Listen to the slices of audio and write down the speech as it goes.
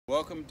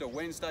Welcome to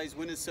Wednesday's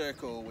Winners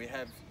Circle. We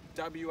have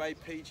WA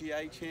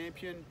PGA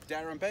Champion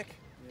Darren Beck.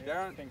 Yeah,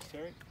 Darren, thanks,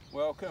 Terry.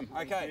 welcome.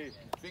 Thank Okay, you.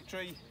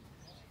 victory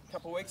a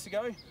couple of weeks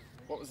ago.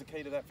 What was the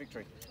key to that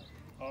victory?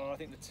 I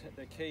think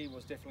the key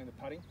was definitely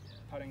the putting.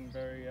 Putting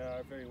very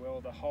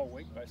well the whole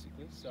week,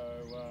 basically. So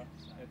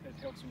it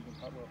helps him to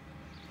putt well.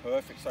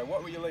 Perfect. So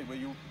what were you leading? Were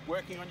you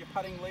working on your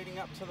putting leading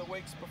up to the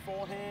weeks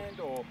beforehand,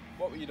 or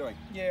what were you doing?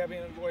 Yeah, I've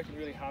been working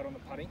really hard on the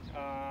putting.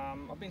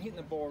 I've been hitting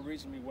the ball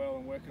reasonably well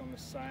and working on the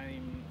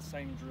same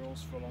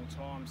drills for a long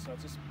time. So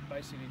just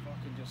basically, if I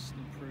can just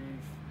improve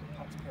the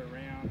putts per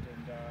round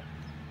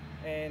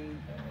and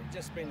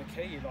just been the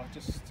key. Like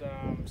just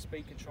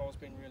speed control's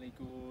been really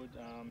good.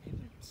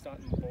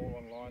 Starting the ball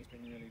on line's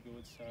been really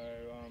good. So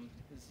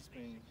it's just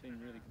been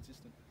really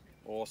consistent.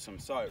 Awesome.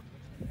 So,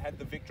 had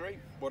the victory.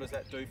 What does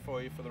that do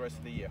for you for the rest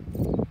of the year?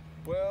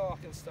 Well,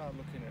 I can start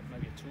looking at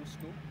maybe a tour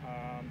school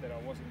that I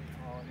wasn't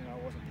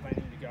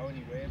planning to go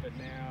anywhere, but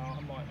now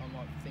I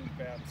might think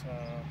about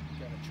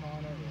going to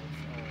China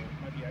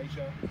or maybe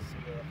Asia, see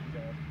where I can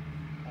go.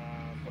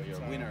 Well,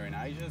 you're a winner in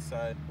Asia,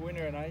 so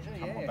winner in Asia,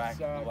 come yeah. on back.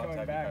 So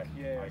coming back,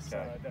 yeah. Okay. So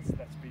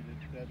that'd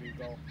be the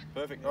goal.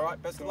 Perfect. Yeah. All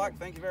right. Best of luck.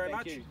 Thank you very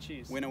much. Thank you.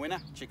 Cheers. Winner, winner.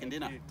 Chicken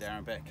dinner. You.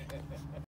 Darren Beck.